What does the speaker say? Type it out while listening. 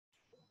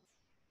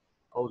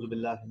أعوذ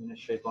بالله من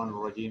الشيطان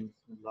الرجيم.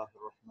 بسم الله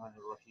الرحمن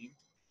الرحيم.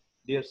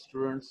 Dear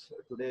students,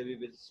 today we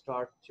will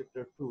start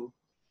chapter 2,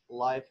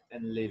 Life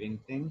and Living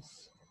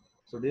Things.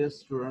 So dear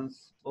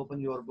students, open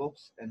your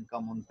books and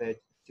come on page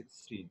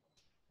 16.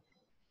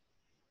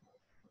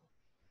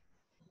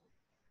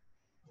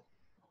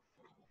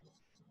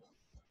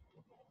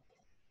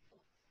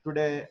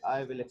 Today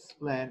I will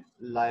explain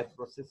life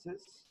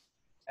processes,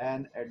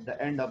 and at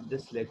the end of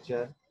this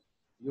lecture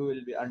you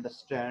will be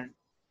understand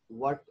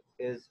what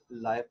is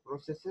life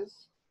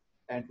processes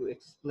and to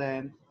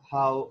explain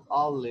how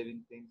all living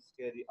things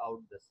carry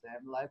out the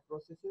same life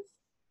processes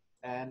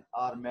and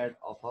are made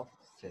up of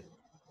cell.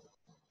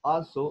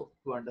 Also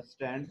to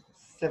understand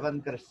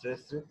seven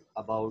characteristics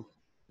about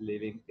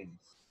living things.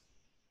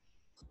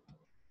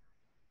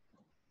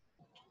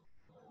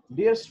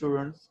 Dear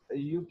students,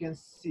 you can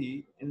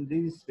see in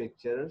these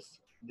pictures,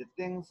 the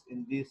things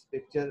in this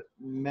picture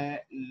may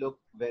look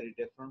very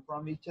different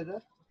from each other,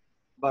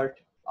 but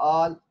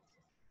all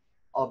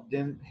of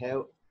them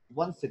have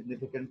one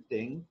significant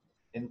thing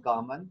in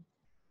common,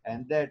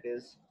 and that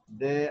is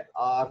they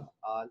are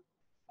all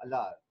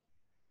alive.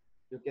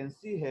 You can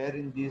see here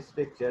in these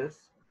pictures,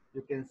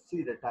 you can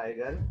see the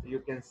tiger, you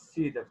can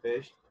see the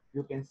fish,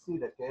 you can see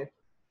the cat,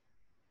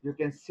 you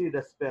can see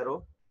the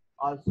sparrow,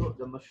 also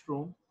the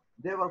mushroom.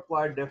 They were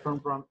quite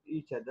different from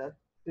each other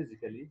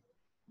physically,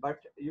 but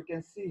you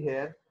can see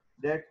here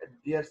that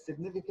their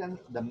significance,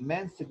 the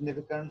main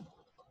significance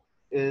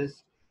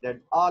is that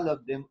all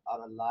of them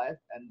are alive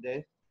and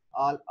they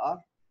all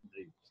are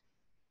breathing.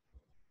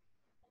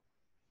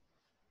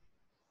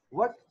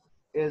 What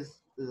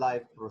is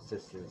life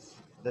processes?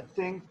 The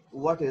thing,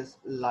 what is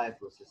life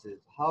processes?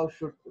 How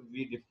should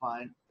we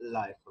define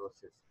life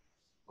process?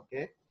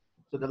 Okay,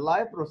 so the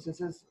life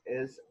processes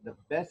is the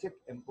basic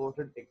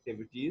important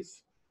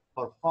activities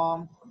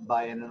performed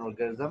by an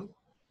organism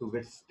to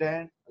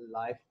withstand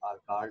life are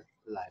called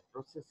life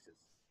processes.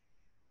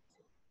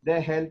 They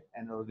help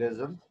an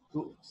organism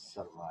to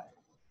survive.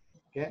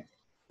 Okay,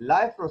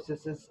 life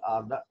processes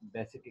are the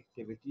basic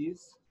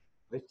activities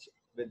which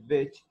with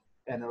which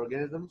an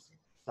organism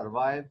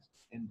survives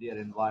in their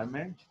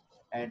environment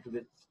and to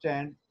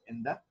withstand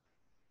in the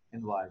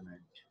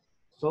environment.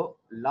 So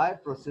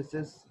life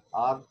processes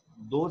are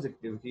those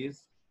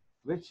activities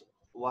which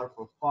were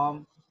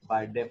performed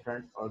by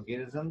different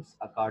organisms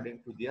according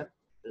to their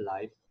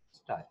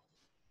lifestyle.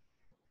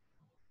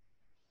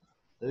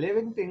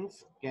 Living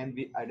things can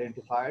be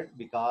identified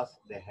because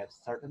they have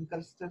certain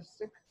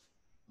characteristics.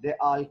 They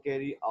all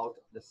carry out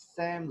the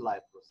same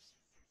life process.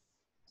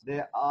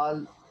 They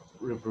all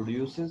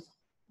reproduces,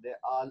 they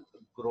all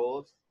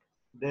grows,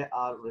 they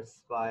all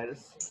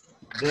respires,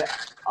 they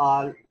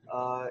all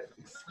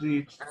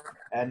excretes,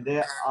 and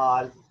they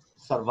all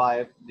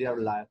survive their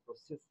life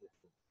processes.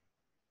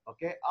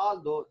 Okay,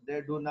 although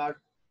they do not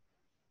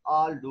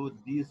all do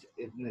these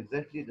in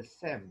exactly the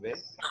same way.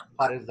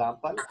 For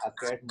example, a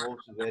cat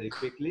moves very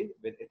quickly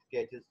when it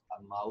catches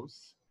a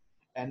mouse.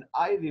 An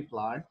ivy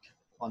plant,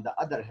 on the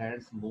other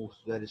hand, moves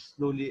very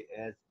slowly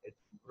as it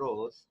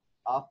grows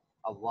up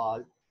a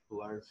wall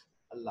towards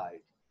a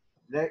light.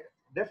 The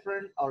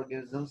different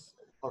organisms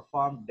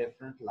perform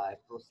different life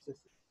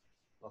processes.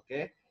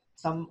 Okay,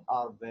 some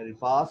are very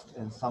fast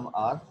and some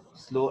are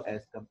slow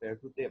as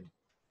compared to them.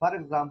 For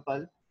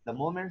example, the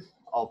movements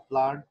of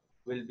plant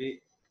will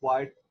be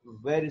quite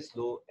very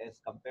slow as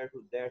compared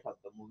to that of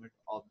the movement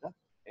of the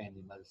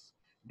animals.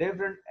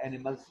 Different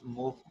animals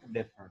move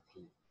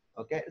differently.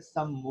 Okay,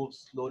 some move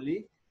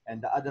slowly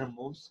and the other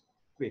moves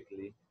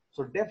quickly.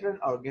 So different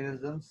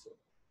organisms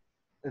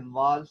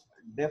involves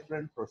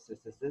different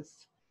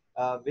processes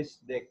which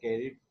they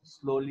carried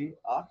slowly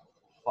or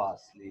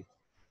fastly.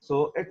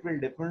 So it will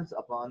depends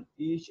upon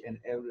each and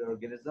every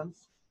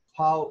organisms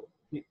how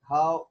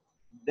how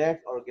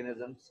that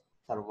organisms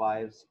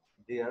survives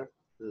their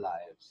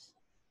lives.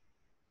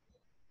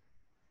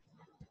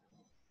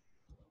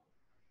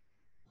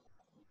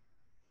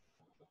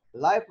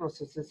 Life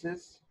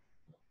processes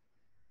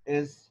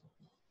is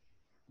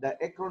the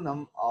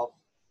acronym of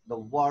the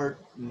word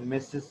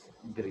Mrs.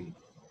 Green.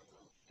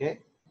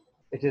 Okay,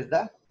 it is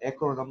the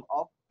acronym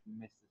of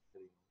Mrs.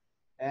 Green.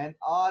 And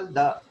all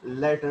the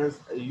letters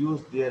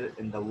used there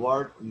in the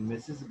word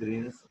Mrs.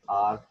 Greens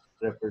are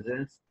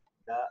represents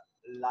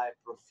the life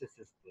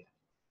processes there.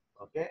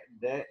 Okay,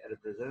 they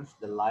represents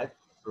the life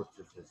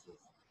processes.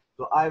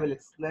 So I will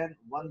explain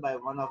one by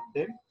one of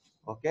them.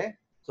 Okay,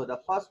 so the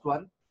first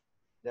one,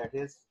 that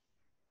is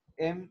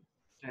M,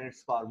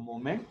 stands for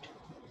movement,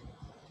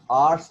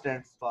 R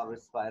stands for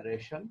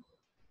respiration,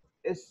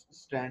 S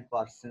stands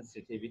for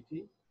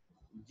sensitivity,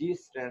 G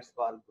stands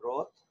for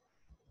growth,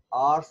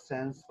 R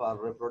stands for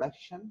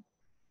reproduction,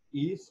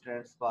 E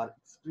stands for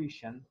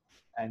excretion,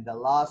 and the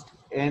last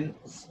N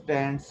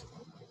stands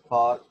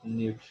for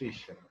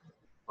nutrition.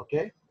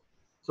 Okay,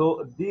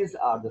 so these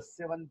are the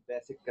seven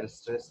basic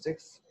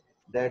characteristics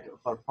that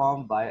are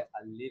performed by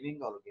a living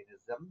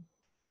organism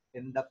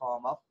in the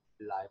form of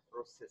life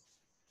process.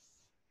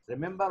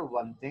 Remember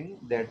one thing,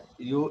 that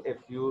if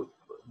you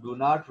do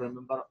not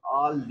remember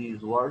all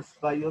these words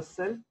by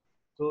yourself,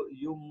 So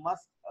you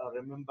must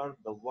remember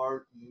the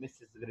word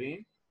Mrs.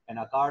 Green, and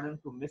according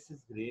to Mrs.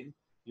 Green,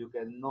 you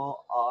can know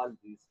all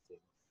these things.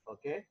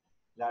 Okay,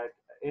 like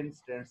N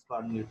stands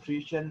for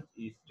nutrition,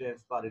 E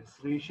stands for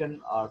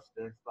excretion, R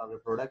stands for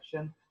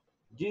reproduction,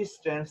 G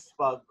stands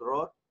for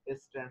growth,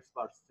 S stands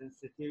for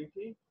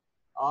sensitivity,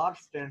 R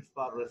stands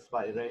for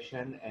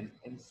respiration, and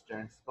N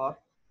stands for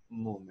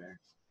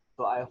movements.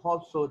 So I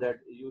hope so that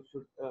you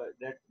should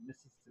that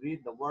Mrs.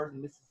 Green, the word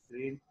Mrs.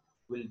 Green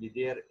will be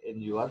there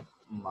in your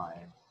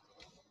mind.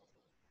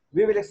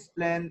 We will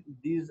explain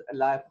these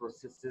life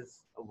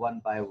processes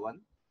one by one.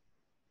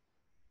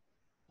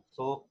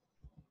 So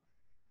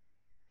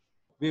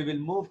we will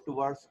move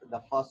towards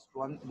the first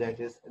one, that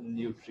is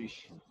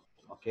nutrition.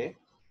 Okay.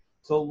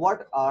 So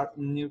what are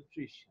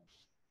nutrition?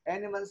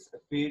 Animals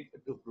feed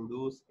to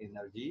produce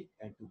energy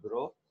and to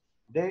grow.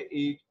 They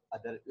eat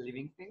other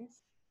living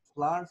things.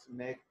 Plants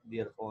make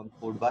their own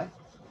food by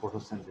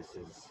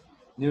photosynthesis.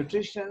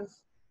 Nutrition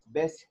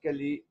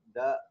basically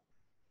the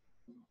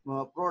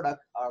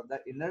product or the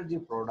energy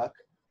product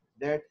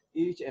that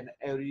each and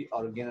every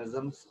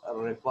organisms are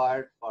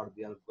required for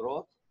their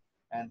growth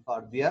and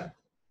for their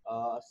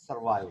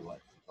survival.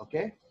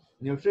 Okay,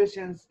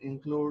 nutrition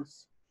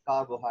includes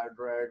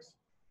carbohydrates,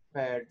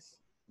 fats,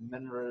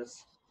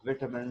 minerals,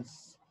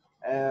 vitamins,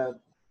 uh,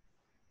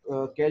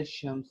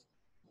 calcium,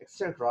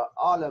 etc.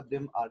 All of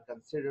them are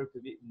considered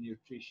to be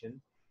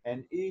nutrition,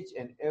 and each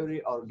and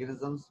every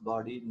organism's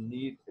body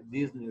need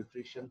these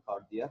nutrition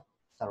for their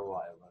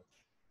survival.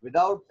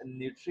 Without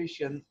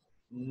nutrition,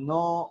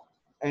 no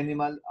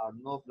animal or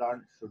no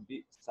plant should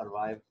be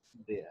survive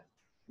there,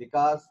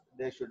 because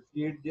they should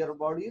feed their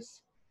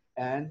bodies,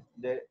 and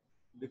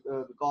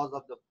because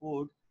of the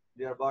food,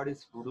 their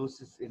bodies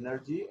produces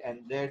energy,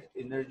 and that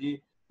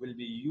energy will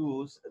be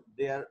used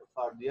there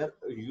for their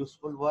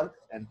useful work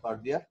and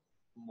for their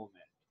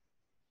movement.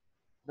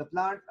 The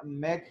plant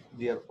make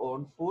their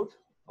own food.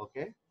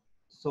 Okay,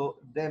 so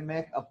they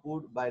make a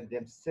food by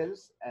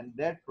themselves, and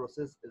that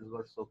process is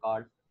also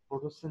called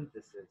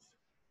photosynthesis.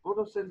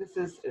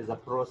 Photosynthesis is a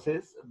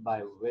process by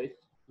which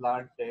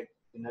plant take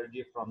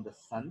energy from the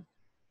sun.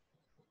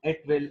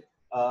 It will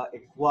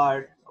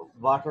acquire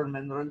water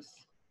minerals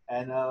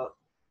and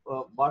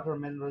water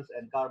minerals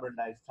and carbon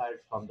dioxide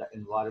from the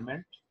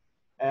environment.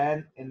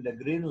 And in the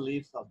green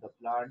leaves of the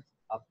plant,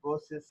 a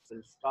process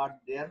will start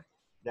there.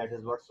 That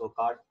is what's so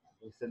called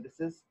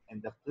photosynthesis. In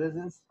the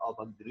presence of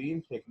a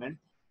green pigment,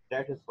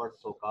 that is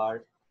what's so called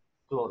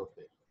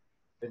chlorophyll.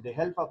 With the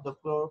help of the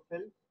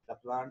chlorophyll, the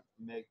plant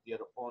make their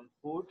own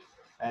food,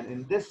 and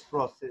in this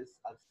process,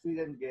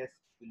 oxygen gas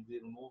will be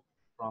removed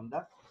from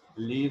the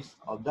leaves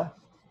of the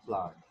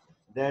plant.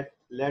 That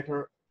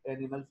later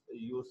animals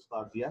use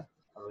for their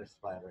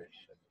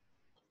respiration.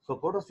 So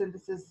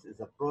photosynthesis is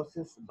a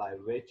process by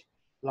which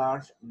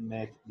plants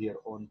make their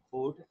own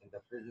food in the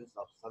presence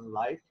of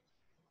sunlight,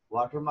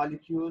 water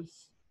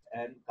molecules,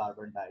 and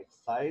carbon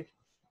dioxide.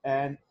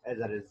 And as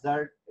a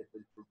result, it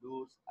will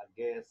produce a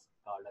gas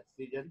called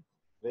oxygen,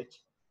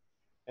 which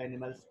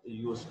animals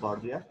use for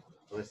their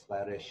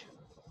respiration.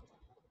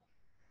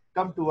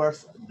 Come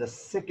towards the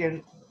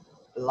second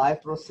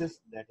life process,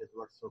 that is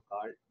what's so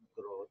called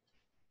growth.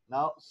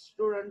 Now,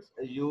 students,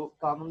 you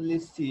commonly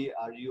see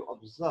or you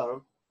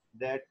observe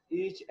that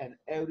each and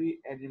every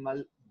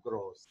animal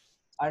grows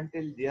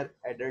until their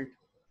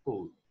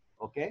adulthood.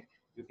 Okay,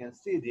 you can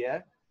see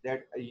there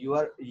that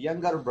your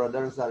younger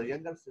brothers or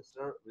younger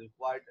sister will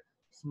quite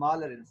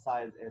smaller in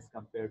size as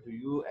compared to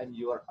you, and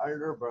your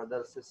elder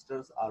brothers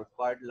sisters are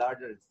quite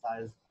larger in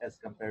size as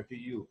compared to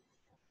you.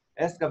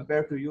 As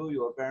compared to you,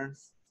 your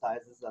parents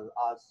sizes are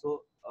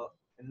also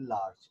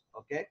enlarged.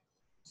 Okay,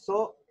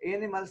 so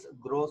animals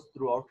grow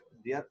throughout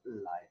their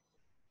life.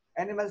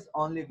 Animals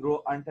only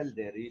grow until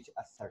they reach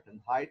a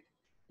certain height.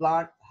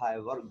 Plant,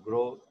 however,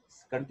 grow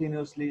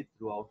continuously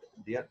throughout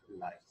their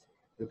lives.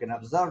 You can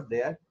observe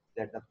there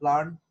that the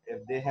plant,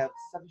 if they have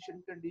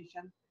sufficient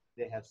condition,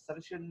 they have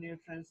sufficient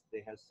nutrients,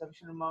 they have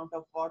sufficient amount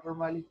of water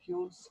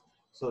molecules,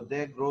 so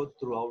they grow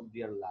throughout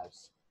their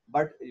lives.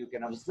 But you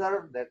can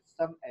observe that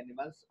some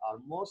animals, or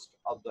most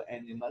of the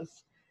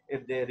animals,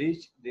 if they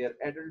reach their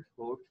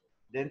adulthood,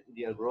 then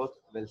their growth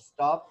will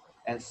stop,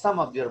 and some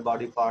of their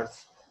body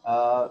parts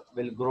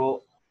will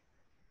grow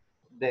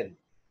then.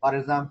 For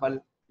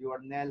example, your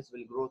nails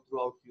will grow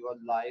throughout your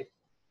life.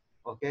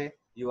 Okay,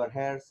 your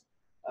hairs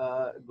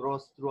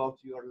grows throughout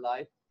your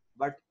life,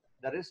 but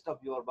the rest of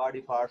your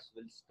body parts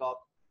will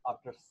stop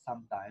after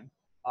some time.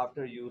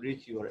 After you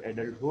reach your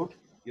adulthood,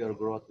 your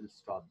growth will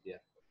stop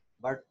there.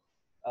 But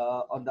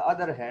on the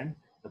other hand,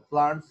 the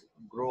plants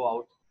grow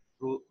out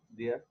through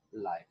their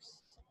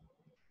lives.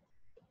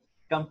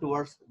 Come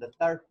towards the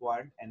third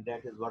point, and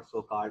that is what's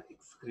so called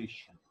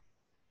excretion.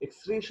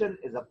 Excretion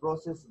is a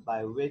process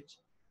by which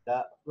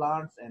the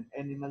plants and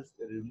animals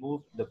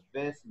remove the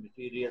waste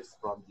materials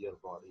from their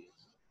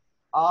bodies.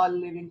 All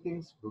living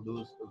things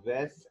produce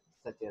waste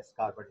such as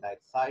carbon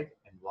dioxide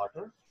and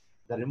water.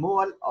 The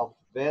removal of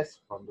waste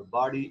from the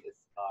body is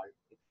called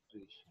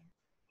excretion.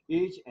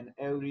 Each and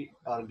every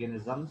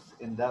organisms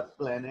in the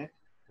planet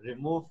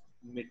remove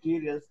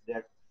materials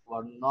that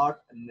were not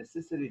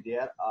necessary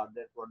there or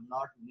that were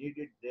not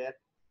needed there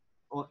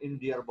in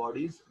their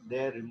bodies.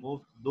 They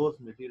remove those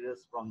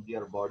materials from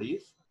their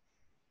bodies,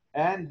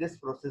 and this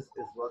process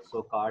is what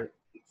so called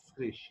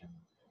excretion.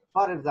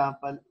 For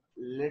example,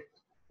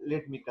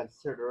 let me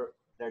consider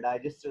the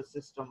digestive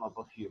system of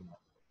a human.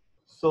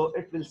 So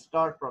it will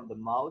start from the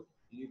mouth.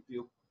 If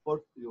you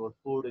put your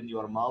food in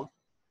your mouth,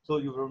 so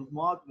your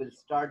mouth will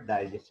start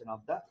digestion of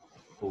the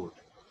food,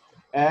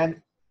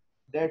 and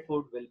that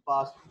food will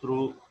pass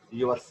through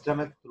your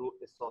stomach through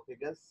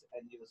esophagus,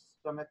 and your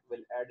stomach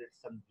will add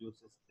some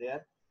juices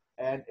there,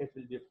 and it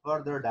will be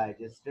further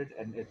digested,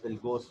 and it will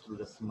go through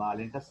the small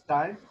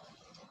intestine,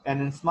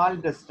 and in small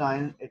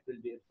intestine it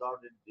will be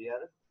absorbed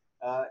there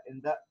in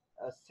the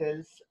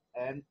cells,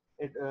 and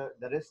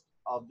the rest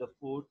of the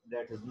food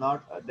that is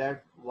not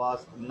that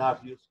was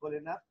not useful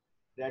enough,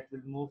 that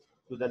will move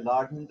to the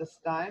large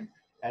intestine,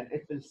 and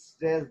it will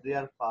stay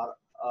there for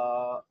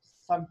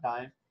some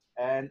time,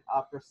 and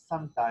after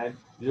some time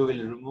you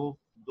will remove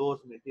those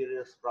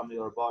materials from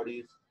your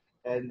bodies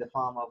in the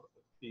form of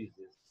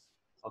feces.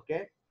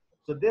 Okay,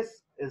 so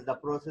this is the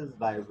process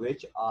by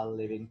which all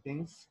living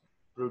things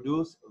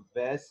produce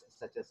waste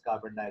such as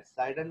carbon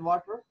dioxide and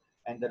water,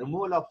 and the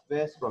removal of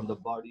waste from the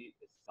body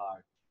is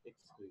called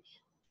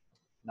excretion.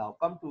 Now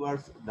come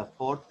towards the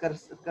fourth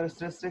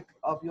characteristic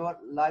of your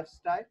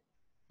lifestyle,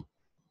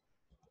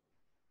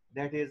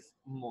 that is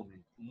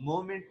movement.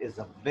 Movement is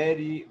a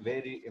very,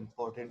 very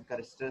important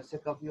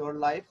characteristic of your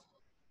life.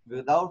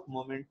 Without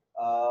movement,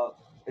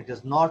 it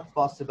is not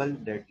possible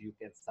that you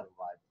can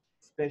survive.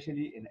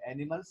 Especially in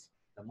animals,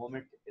 the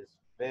movement is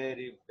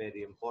very,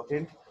 very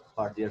important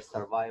for their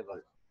survival.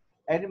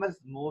 Animals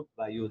move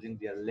by using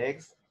their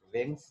legs,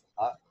 wings,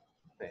 or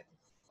fins.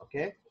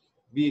 Okay,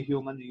 we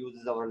humans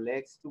uses our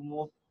legs to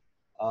move.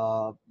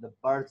 The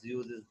birds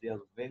uses their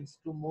wings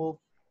to move,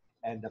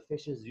 and the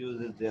fishes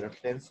uses their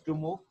fins to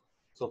move.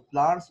 So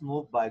plants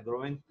move by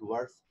growing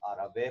towards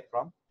or away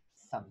from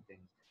something.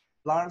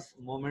 Plants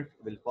movement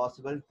will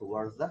possible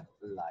towards the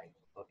light.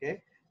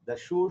 Okay, the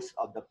shoots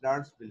of the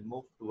plants will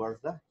move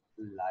towards the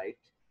light,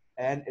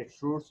 and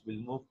its roots will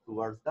move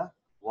towards the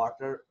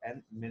water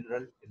and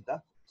mineral in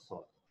the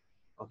soil.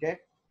 Okay,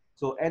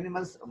 so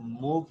animals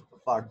move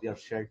for their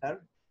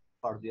shelter,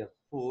 for their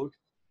food,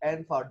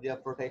 and for their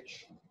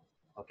protection.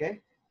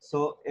 Okay,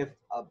 so if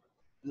a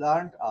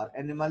plant or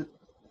animal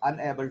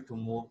unable to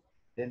move,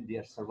 then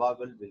their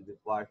survival will be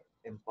quite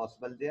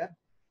impossible there,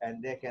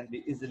 and they can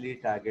be easily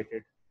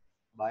targeted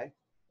by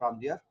from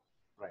their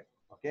prey.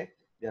 Okay,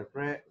 their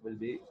prey will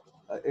be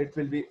it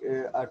will be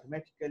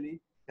automatically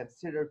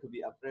considered to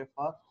be a prey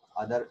for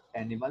other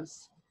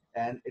animals,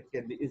 and it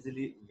can be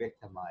easily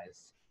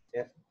victimized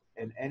if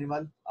an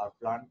animal or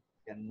plant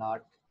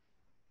cannot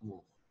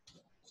move.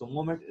 So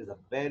movement is a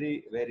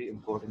very, very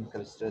important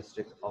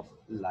characteristic of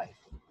life.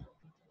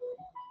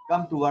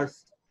 Come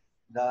towards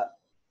the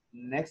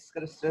next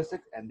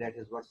characteristic, and that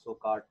is what's so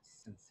called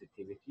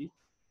sensitivity.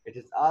 It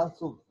is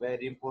also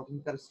very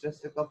important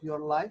characteristic of your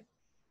life.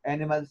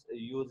 Animals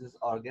uses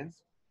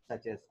organs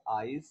such as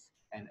eyes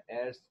and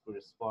ears to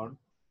respond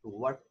to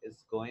what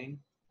is going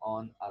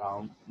on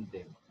around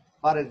them.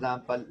 For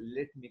example,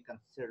 let me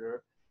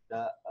consider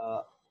the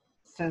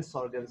sense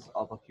organs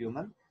of a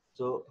human.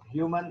 So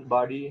human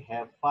body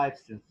have five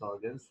sense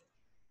organs: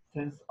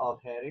 sense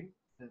of hearing,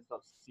 sense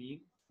of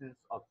seeing, sense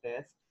of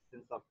taste,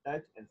 sense of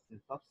touch, and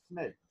sense of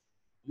smell.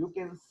 You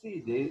can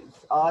see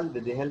this all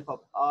with the help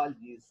of all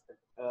these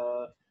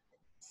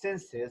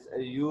senses.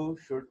 You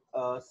should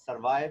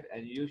survive,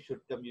 and you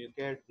should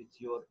communicate with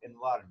your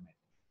environment.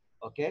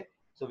 Okay,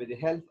 so with the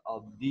help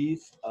of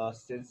these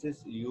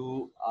senses,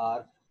 you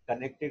are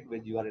connected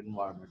with your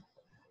environment.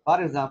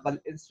 For example,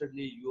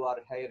 instantly you are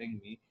hearing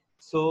me,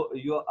 so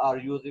you are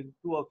using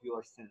two of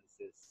your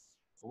senses.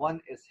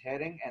 One is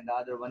hearing, and the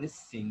other one is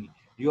seeing.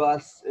 You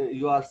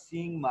are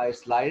seeing my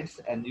slides,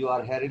 and you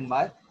are hearing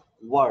my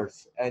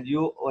words, and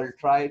you will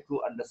try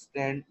to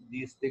understand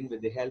these things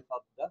with the help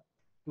of the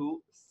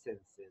two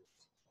senses.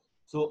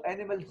 So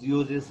animals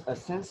uses a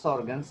sense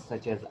organs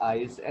such as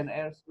eyes and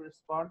ears to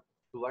respond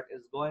to what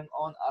is going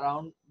on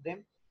around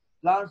them.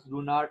 Plants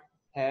do not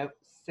have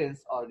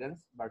sense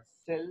organs,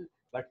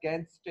 but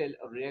can still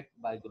react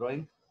by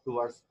growing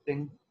towards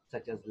things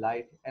such as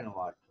light and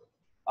water.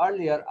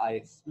 Earlier, I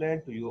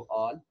explained to you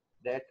all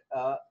that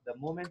the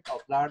movement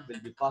of plant will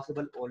be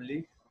possible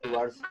only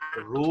towards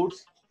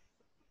roots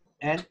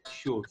and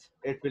shoots.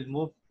 It will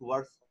move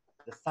towards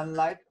the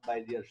sunlight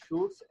by their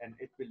shoots, and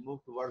it will move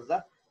towards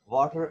the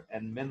water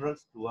and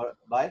minerals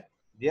by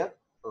their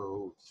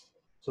roots.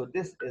 So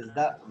this is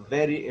the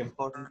very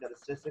important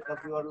characteristic of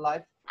your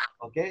life.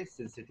 Okay,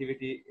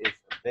 sensitivity is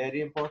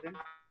very important.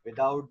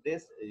 Without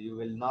this, you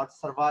will not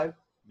survive,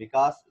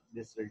 because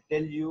this will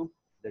tell you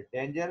the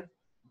danger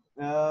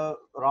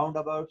round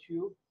about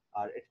you,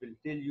 or it will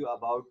tell you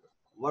about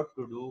what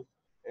to do,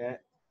 uh,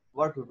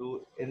 what to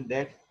do in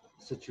that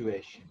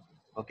situation.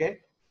 Okay,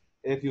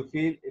 if you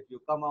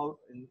come out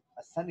in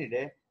a sunny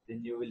day,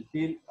 then you will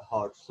feel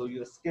hot, so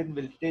your skin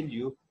will tell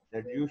you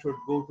that you should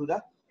go to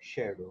the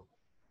shadow.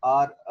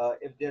 or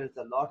if there is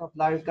a lot of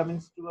light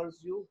coming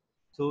towards you,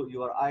 so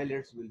your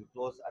eyelids will be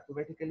closed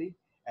automatically,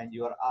 and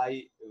your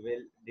eye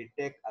will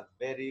detect a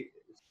very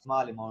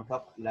small amount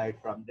of light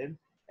from them,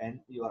 and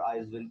your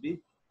eyes will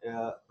be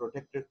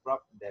protected from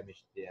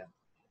damage there.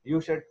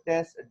 You should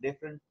test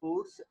different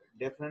foods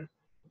that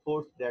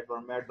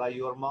were made by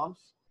your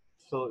moms.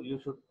 So you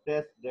should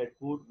test that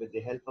food with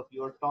the help of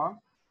your tongue,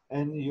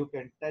 and you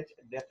can touch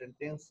different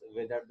things, uh,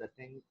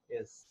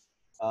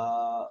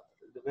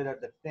 whether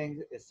the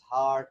thing is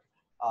hard,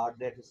 or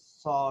that is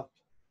soft,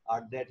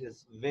 or that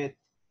is wet,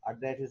 or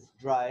that is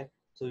dry.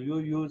 So you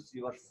use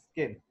your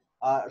skin,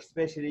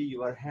 especially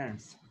your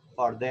hands,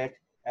 for that,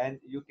 and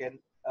you can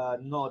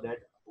know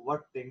that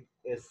what thing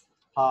is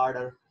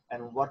harder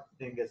and what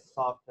thing is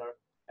softer,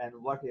 and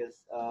what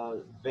is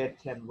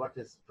wet and what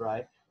is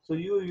dry. So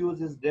you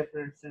use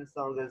different sense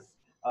organs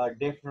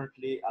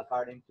differently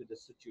according to the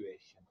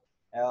situation,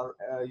 or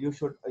you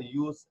should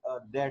use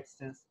that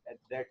sense at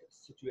that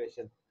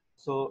situation.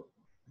 So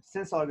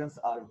sense organs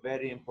are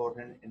very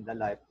important in the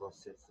life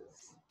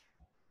processes.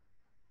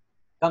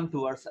 Come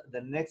towards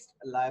the next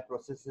life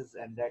processes,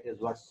 and that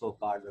is what's so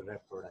called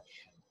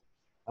reproduction.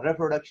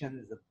 Reproduction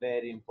is a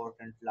very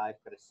important life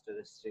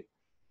characteristic.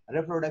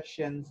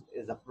 Reproduction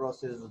is a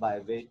process by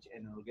which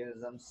an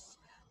organisms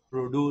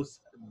produce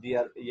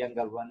their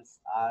younger ones.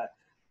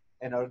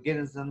 An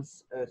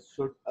organisms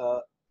should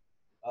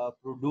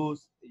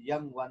produce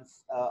young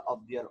ones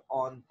of their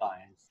own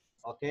kinds.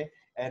 Okay,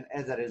 and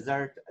as a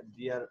result,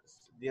 their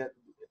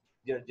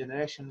their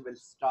generation will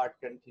start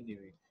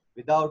continuing.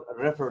 Without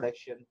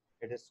reproduction,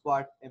 it is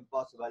quite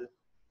impossible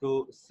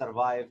to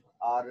survive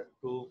or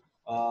to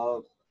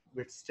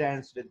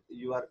withstand with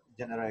your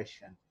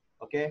generation.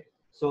 Okay,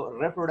 so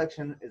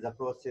reproduction is a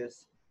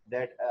process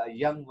that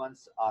young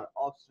ones or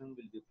offspring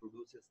will be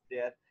produces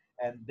there,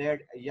 and that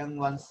young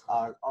ones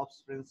or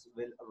offspring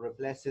will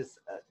replaces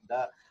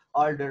the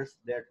elders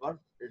that were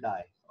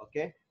die.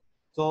 Okay,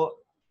 so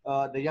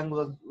the young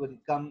ones will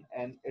come,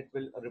 and it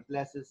will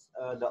replaces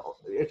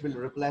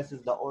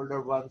the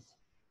older ones,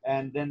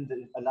 and then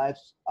the alive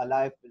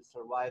will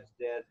survive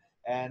there,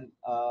 and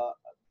a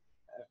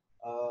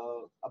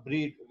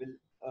breed will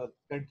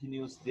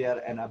continues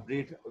there, and a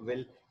breed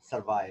will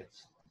survive.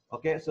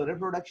 Okay, so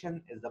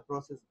reproduction is the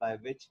process by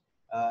which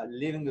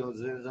living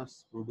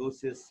organisms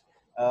produces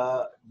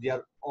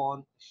their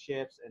own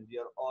shapes and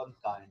their own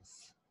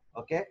kinds.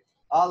 Okay,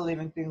 all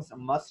living things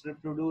must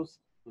reproduce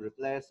to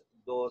replace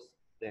those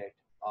that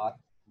are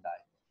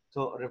die.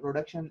 So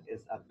reproduction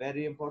is a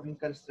very important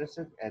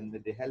characteristic, and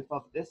with the help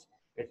of this,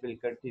 it will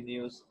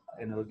continues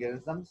in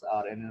organisms,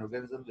 or an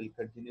organism will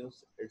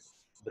continues its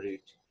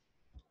breed.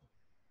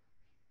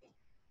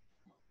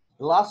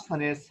 The last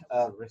one is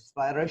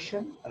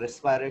respiration.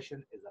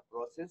 Respiration is a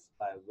process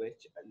by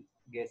which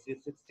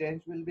gaseous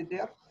exchange will be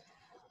there.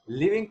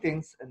 Living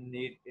things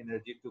need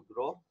energy to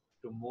grow,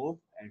 to move,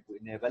 and to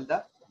enable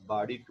the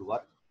body to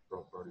work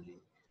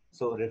properly.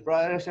 So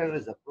respiration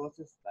is a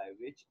process by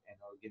which an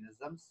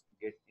organisms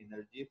get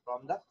energy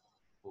from the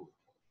food.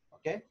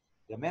 Okay.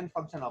 The main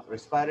function of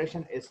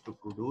respiration is to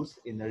produce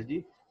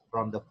energy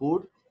from the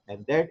food,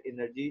 and that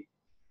energy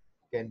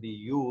can be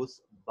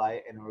used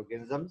by an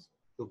organism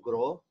to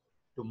grow,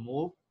 to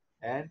move,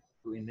 and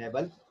to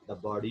enable the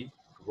body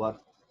to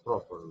work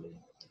properly.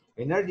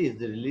 Energy is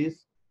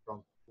released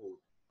from food.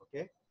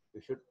 Okay,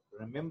 you should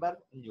remember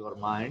in your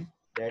mind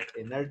that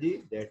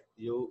energy that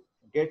you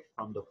get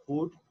from the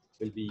food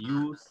will be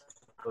used,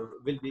 or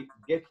will be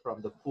get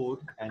from the food,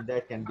 and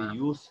that can be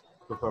used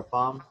to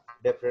perform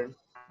different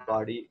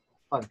body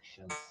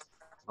functions.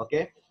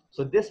 Okay,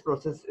 so this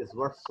process is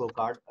what's so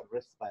called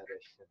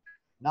respiration.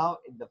 Now,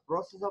 in the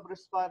process of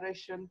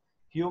respiration,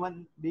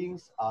 human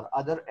beings or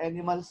other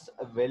animals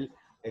will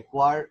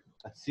acquire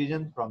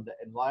oxygen from the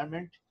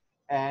environment,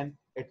 and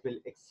it will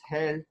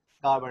exhale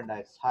carbon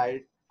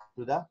dioxide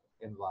to the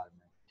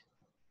environment.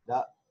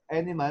 The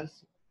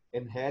animals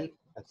inhale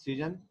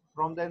oxygen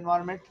from the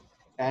environment,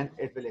 and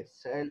it will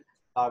exhale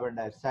carbon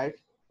dioxide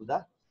to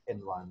the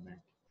environment.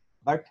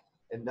 But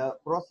in the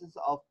process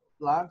of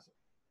plants,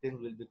 things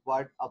will be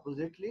quite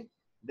oppositely.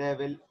 They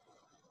will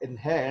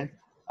inhale,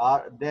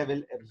 or they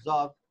will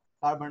absorb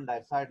carbon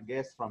dioxide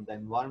gas from the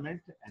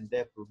environment, and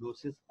they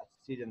produces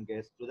oxygen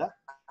gas to the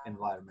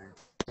environment.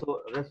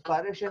 So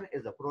respiration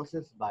is a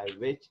process by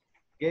which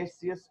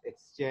gaseous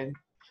exchange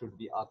should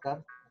be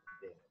occur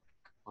there.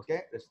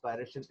 Okay,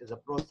 respiration is a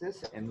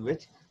process in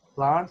which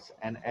plants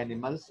and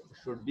animals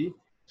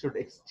should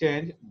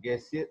exchange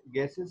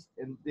gases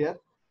in their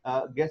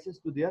gases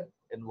to their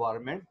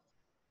environment,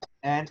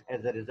 and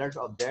as a result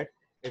of that,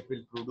 it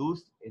will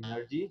produce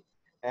energy,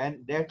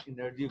 and that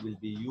energy will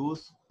be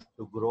used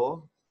to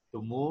grow,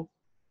 to move,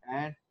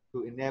 and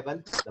to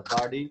enable the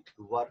body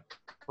to work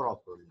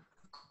properly.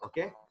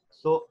 Okay,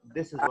 so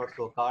this is what's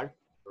so called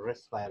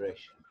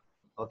respiration.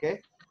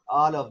 Okay,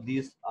 all of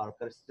these are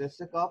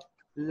characteristic of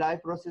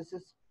life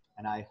processes,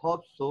 and I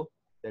hope so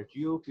that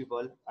you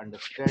people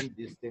understand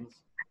these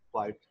things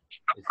quite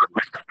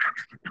easily.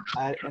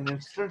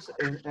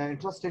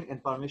 interesting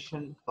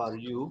information for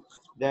you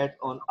that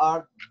on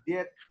Earth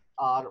there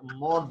are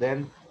more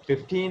than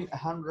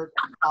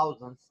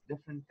 1,500,000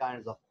 different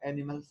kinds of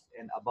animals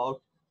and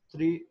about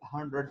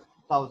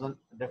 300,000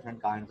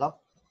 different kinds of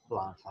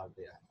plants are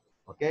there.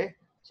 Okay,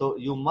 so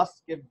you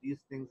must keep these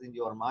things in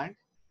your mind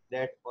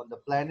that on the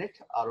planet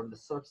or on the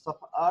surface of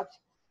Earth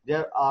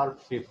there are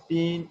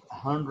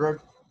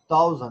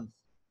 1,500,000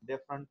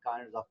 different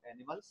kinds of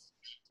animals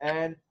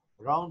and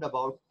round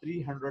about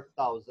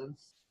 300,000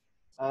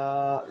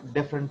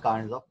 different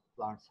kinds of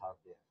plants are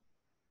there.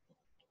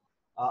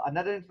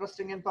 Another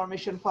interesting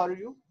information for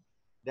you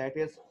that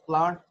is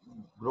plant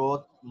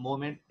growth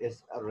movement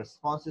is a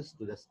responses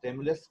to the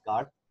stimulus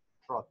called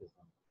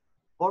tropism.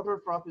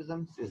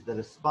 Phototropism is the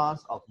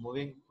response of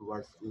moving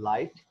towards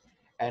light,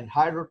 and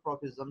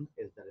hydrotropism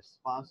is the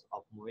response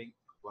of moving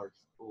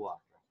towards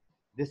water.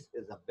 This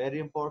is a very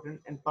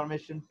important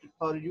information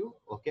for you.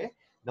 Okay,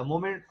 the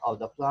movement of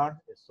the plant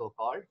is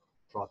so-called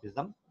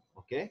tropism.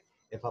 Okay,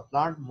 if a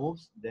plant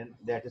moves, then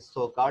that is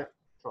so-called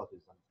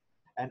tropism.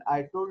 And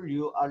I told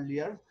you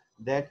earlier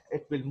that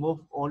it will move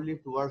only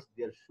towards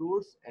their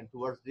shoots and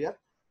towards their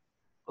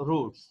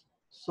roots.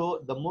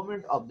 So the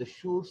movement of the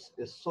shoots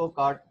is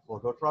so-called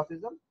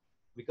phototropism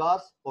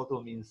because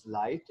photo means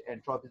light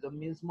and tropism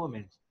means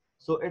movement.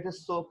 So it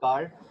is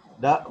so-called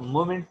the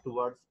movement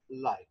towards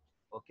light.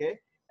 Okay,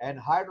 and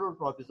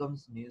hydrotropism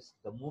means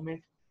the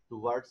movement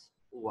towards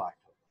water.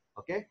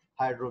 Okay,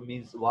 hydro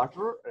means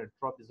water and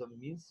tropism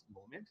means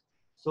movement.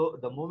 So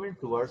the movement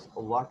towards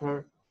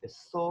water is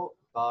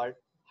so-called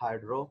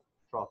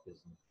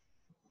hydrotropism.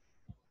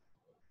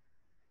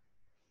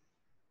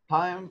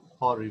 Time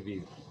for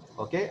review.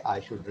 Okay, I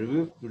should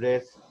review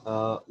today's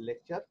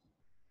lecture.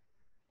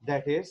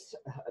 That is,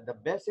 the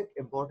basic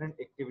important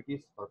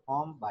activities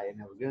performed by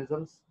an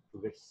organism to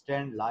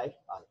withstand life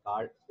are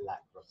called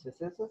life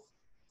processes.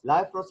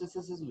 Life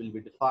processes will be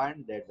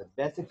defined that the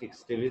basic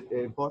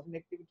important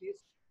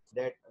activities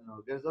that an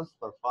organism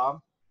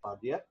perform for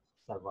their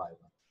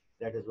survival.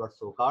 That is what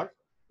so-called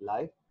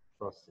life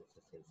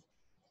processes.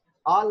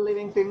 All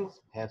living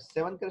things have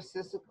seven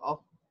characteristics of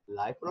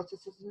life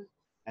processes,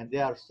 and they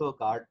are so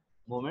called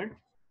movement,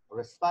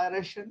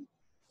 respiration,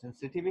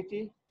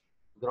 sensitivity,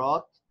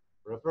 growth,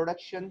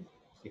 reproduction,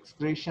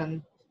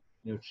 excretion,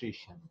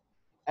 nutrition.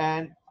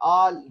 And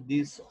all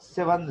these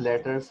seven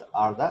letters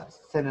are the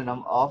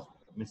synonym of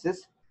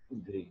Mrs.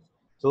 Green.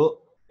 So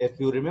if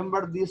you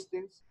remember these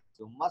things,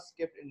 you must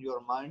keep in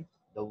your mind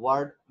the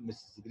word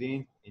Mrs.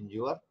 Green in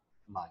your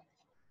mind.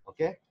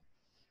 Okay.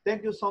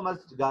 Thank you so much,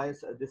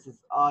 guys. This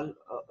is all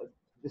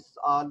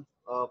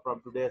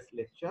from today's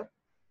lecture.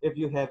 If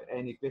you have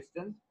any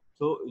question,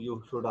 so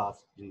you should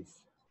ask,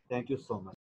 please. Thank you so much.